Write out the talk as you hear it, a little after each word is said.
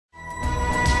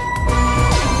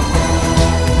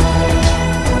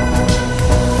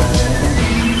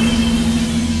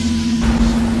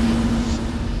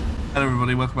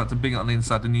Welcome back to Being on the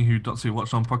Inside, the New Who Doctor Who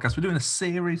Watched On podcast. We're doing a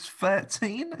Series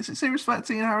 13. Is it Series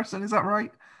 13, Harrison? Is that right?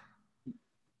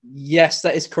 Yes,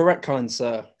 that is correct, kind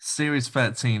sir. Series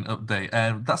 13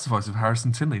 update. That's the voice of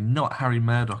Harrison Tinley, not Harry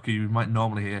Murdoch, who you might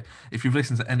normally hear. If you've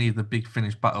listened to any of the Big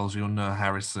Finish battles, you'll know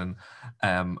Harrison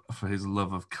for his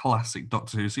love of classic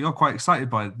Doctor Who. So you're quite excited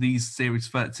by these Series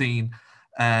 13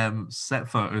 set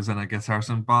photos, and I guess,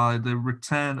 Harrison, by the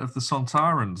return of the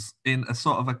Sontarans in a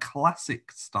sort of a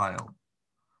classic style.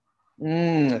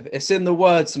 It's in the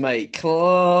words, mate.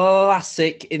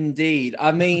 Classic indeed.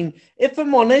 I mean, if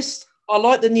I'm honest, I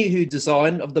like the New Who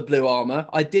design of the blue armor.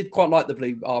 I did quite like the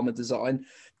blue armor design,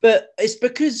 but it's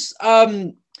because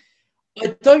I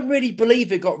don't really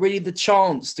believe it got really the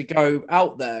chance to go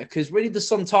out there, because really the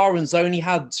Sontarans only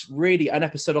had really an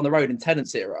episode on the road in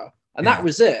Tennant's era, and that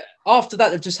was it. After that,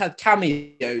 they've just had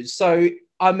cameos. So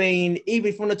I mean, even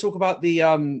if you want to talk about the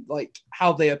like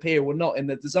how they appear or not in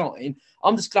the design,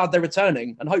 I'm just glad they're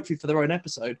returning, and hopefully for their own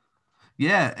episode.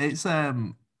 Yeah, it's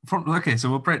okay,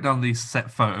 so we'll break down these set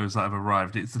photos that have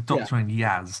arrived. It's the Doctor and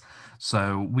Yaz.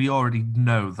 So we already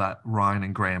know that Ryan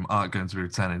and Graham aren't going to be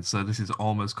returning. So this is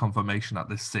almost confirmation that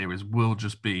this series will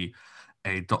just be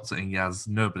a Doctor and Yaz.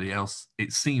 Nobody else,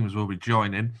 it seems, will be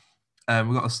joining.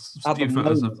 We've got a few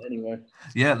photos of anyway.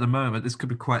 Yeah, at the moment, this could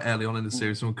be quite early on in the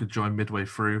series. Someone could join midway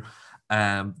through.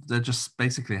 They're just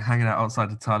basically hanging out outside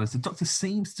the TARDIS. The Doctor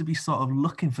seems to be sort of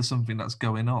looking for something that's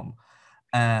going on.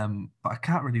 But I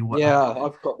can't really work. Yeah,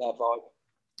 I've got that vibe.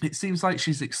 It seems like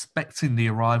she's expecting the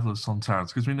arrival of Sontarans,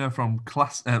 because we know from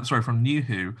from New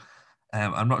Who,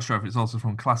 I'm not sure if it's also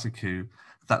from Classic Who,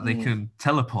 that they can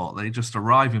teleport. They just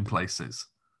arrive in places.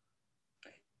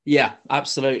 Yeah,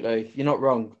 absolutely. You're not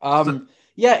wrong.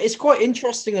 Yeah, it's quite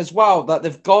interesting as well that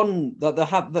they've gone, that they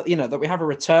have, that, you know, that we have a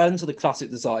return to the classic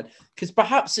design, because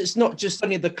perhaps it's not just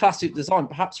only the classic design.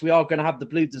 Perhaps we are going to have the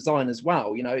blue design as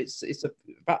well. You know,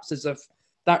 perhaps there's a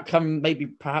that can maybe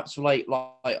perhaps relate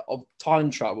like of time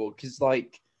travel, because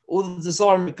like all the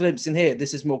design we glimpse in here,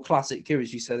 this is more classic Who,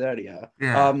 as you said earlier.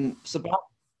 Yeah. So perhaps,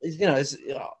 you know,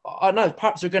 I don't know,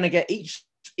 perhaps we're going to get each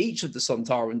of the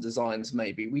Sontaran designs.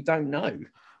 Maybe, we don't know.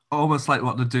 Almost like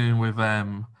what they're doing with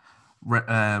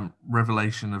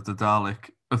Revelation of the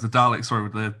Dalek. Sorry,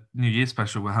 with the New Year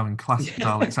special, we're having classic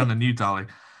Daleks and a new Dalek.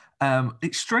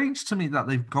 It's strange to me that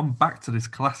they've gone back to this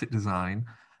classic design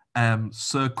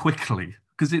so quickly,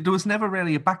 because there was never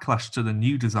really a backlash to the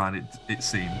new design, it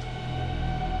seemed.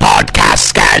 Podcast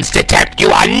scans detect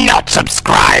you are not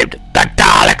subscribed. The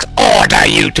Daleks order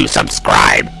you to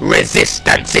subscribe.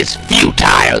 Resistance is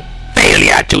futile.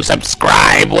 Failure to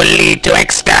subscribe will lead to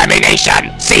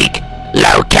extermination. Seek,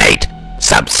 locate,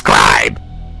 subscribe.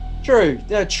 True,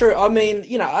 yeah, true. I mean,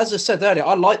 you know, as I said earlier,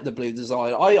 I like the blue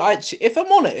design. I actually, if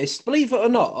I'm honest, believe it or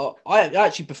not, I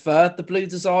actually prefer the blue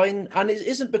design, and it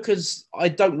isn't because I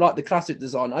don't like the classic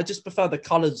design. I just prefer the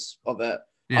colours of it.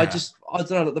 Yeah. I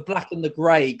don't know, the black and the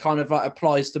grey kind of like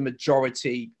applies to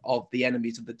majority of the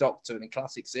enemies of the Doctor in the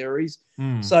classic series.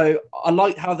 So I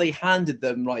like how they handed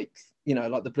them, like, you know,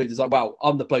 like the blue design. Well,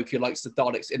 I'm the bloke who likes the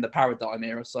Daleks in the Paradigm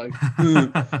era, so.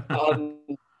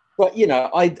 But you know,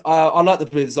 I like the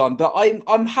blue design, but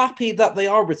I'm happy that they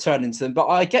are returning to them. But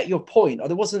I get your point.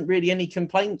 There wasn't really any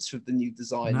complaints with the new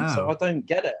design, so I don't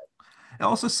get it. It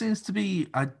also seems to be,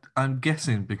 I'm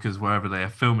guessing, because wherever they are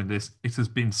filming this, it has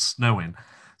been snowing.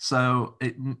 So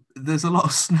there's a lot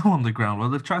of snow on the ground.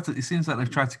 Well, it seems like they've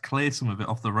tried to clear some of it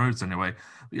off the roads anyway.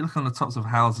 But you look on the tops of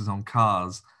houses on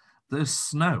cars, there's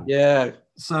snow. Yeah.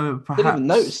 So perhaps, didn't even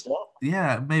notice that.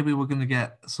 Yeah, maybe we're going to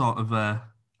get sort of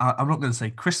I'm not going to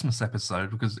say Christmas episode,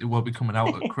 because it won't be coming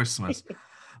out at Christmas.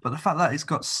 But the fact that it's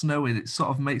got snow in it sort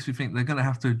of makes me think they're going to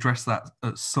have to address that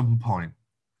at some point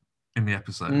in the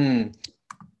episode.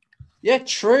 Yeah,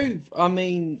 true. I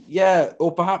mean, yeah,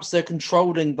 or perhaps they're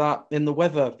controlling that in the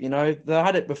weather. You know, they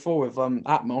had it before with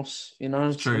Atmos. You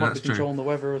know, true. That's true. Controlling the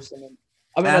weather or something.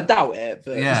 I mean, I doubt it,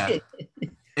 but yeah.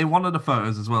 In one of the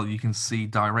photos as well, you can see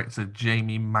director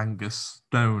Jamie Mangus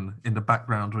Stone in the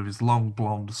background with his long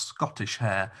blonde Scottish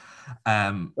hair.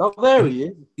 Oh, there he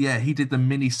is. Yeah, he did the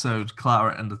mini-sode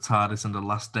Clara and the TARDIS and the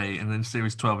Last Day, and then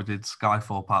Series 12 he did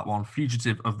Skyfall Part 1,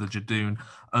 Fugitive of the Jadoon,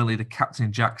 only the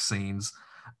Captain Jack scenes,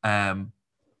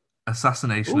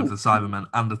 Assassination of the Cybermen,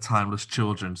 and the Timeless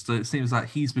Children. So it seems like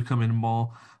he's becoming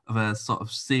more of a sort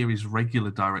of series regular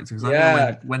director. Because I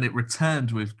know when it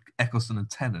returned with Eccleston and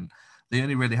Tennant, they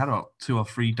only really had about 2 or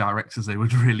 3 directors they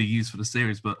would really use for the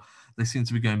series, but they seem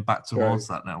to be going back towards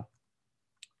that now.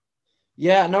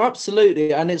 Yeah, no,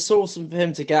 absolutely. And it's awesome for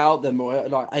him to get out there more.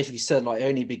 Like, as you said, like,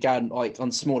 only began like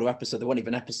on smaller episodes. There weren't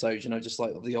even episodes, you know, just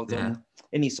like the odd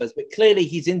mini-sodes. But clearly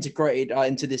he's integrated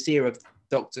into this era of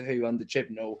Doctor Who under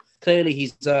Chibnall. Clearly,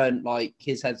 he's earned like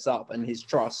his heads up and his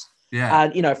trust. Yeah.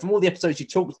 And, you know, from all the episodes you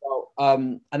talked about,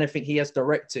 and everything he has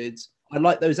directed, I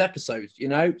like those episodes, you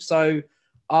know? So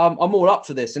I'm all up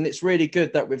for this. And it's really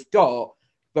good that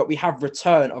but we have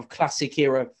return of classic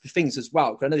era things as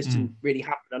well. Because I know this didn't really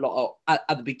happen a lot at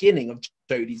the beginning of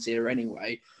Jodie's era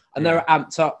anyway. And they're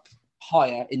amped up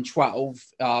higher in 12,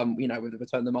 you know, with the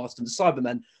Return of the Master and the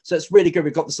Cybermen. So it's really good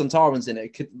we've got the Sontarans in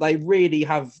it. They really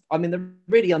have, I mean, they're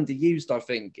really underused, I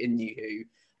think, in New Who.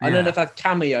 I know they've had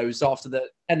cameos after the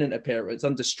Tennant appearance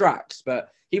under Strax, but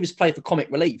he was played for comic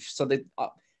relief. So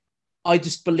I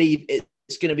just believe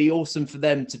it's going to be awesome for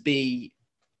them to be,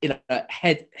 you know,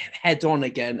 head on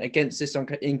again against this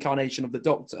incarnation of the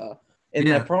Doctor in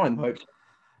their prime, hopefully.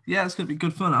 Yeah, it's going to be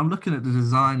good fun. I'm looking at the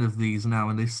design of these now,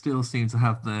 and they still seem to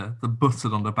have the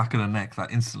button on the back of the neck that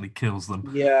instantly kills them.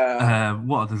 Yeah.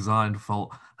 What a design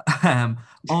fault.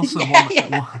 Also,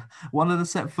 one of the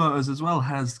set photos as well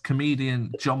has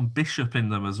comedian John Bishop in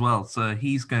them as well. So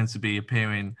he's going to be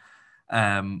appearing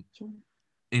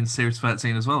in Series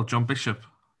 13 as well. John Bishop.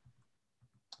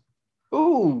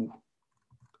 Ooh.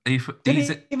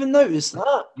 Didn't even notice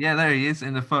that. Yeah, there he is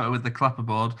in the photo with the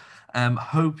clapperboard.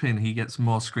 Hoping he gets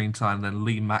more screen time than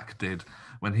Lee Mack did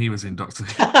when he was in Doctor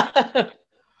Who.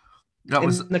 That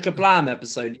was the Kablam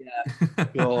episode. Yeah,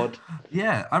 God.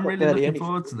 Yeah, I'm really looking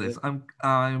forward to this.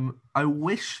 I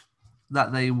wish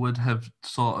that they would have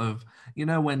sort of, you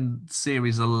know, when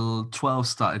series 12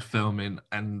 started filming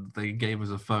and they gave us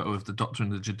a photo of the Doctor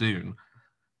and the Jadoon.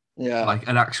 Yeah, like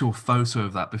an actual photo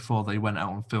of that before they went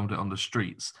out and filmed it on the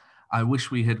streets. I wish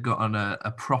we had gotten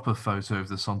a proper photo of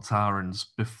the Sontarans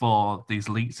before these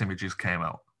leaked images came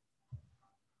out.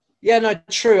 Yeah, no,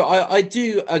 true. I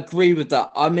do agree with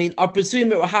that. I mean, I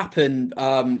presume it will happen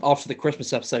after the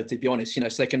Christmas episode, to be honest, you know,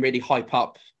 so they can really hype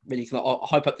up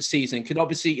the season. Because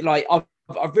obviously, like,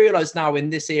 I've realised now in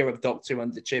this era of Doctor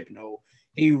under Chibnall,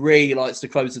 he really likes to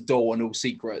close the door on all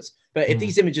secrets. But if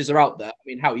these images are out there, I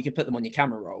mean, how you can put them on your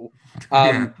camera roll.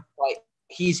 Like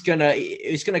it's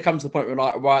gonna come to the point where,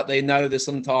 like, right, they know the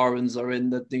Sontarans are in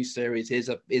the new series. Here's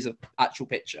a actual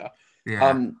picture.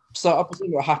 Yeah. So I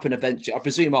presume it will happen eventually. I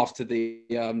presume after the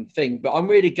thing. But I'm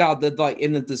really glad that, like,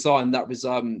 in the design that was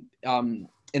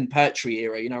in Pertwee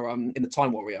era, you know, in the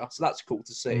Time Warrior. So that's cool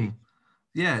to see.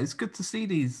 Yeah, it's good to see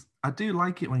these. I do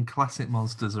like it when classic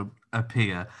monsters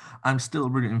appear. I'm still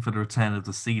rooting for the return of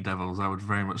the Sea Devils. I would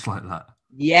very much like that.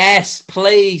 Yes,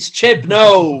 please,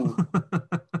 Chibnall.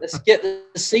 Let's get the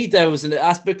Sea Devils in it.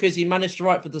 That's because he managed to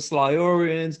write for the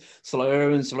Silurians.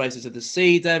 Silurians related to the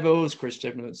Sea Devils. Chris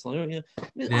Chibnall and Silurian.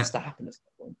 It has to happen at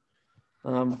some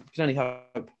point. Can only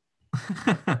hope.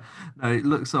 No, it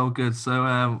looks all good.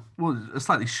 So, well, a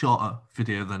slightly shorter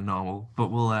video than normal,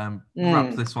 but we'll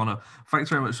wrap this one up. Thanks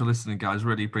very much for listening, guys.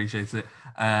 Really appreciate it.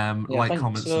 Like,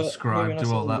 comment, subscribe,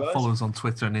 do all that. Follow us on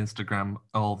Twitter and Instagram,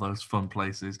 all those fun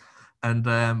places. And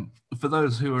for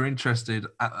those who are interested,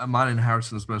 mine and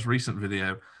Harrison's most recent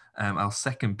video, our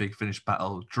second Big Finish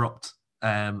battle dropped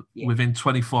within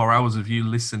 24 hours of you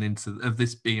listening of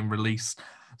this being released.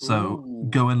 So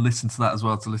go and listen to that as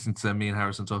well, to listen to me and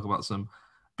Harrison talk about some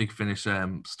Big Finish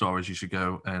stories you should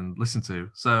go and listen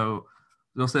to. So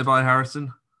you'll say bye,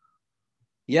 Harrison?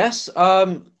 Yes.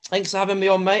 Thanks for having me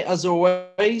on, mate, as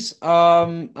always.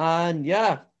 And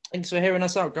yeah, thanks for hearing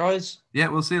us out, guys. Yeah,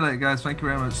 we'll see you later, guys. Thank you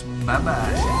very much.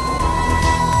 Bye-bye.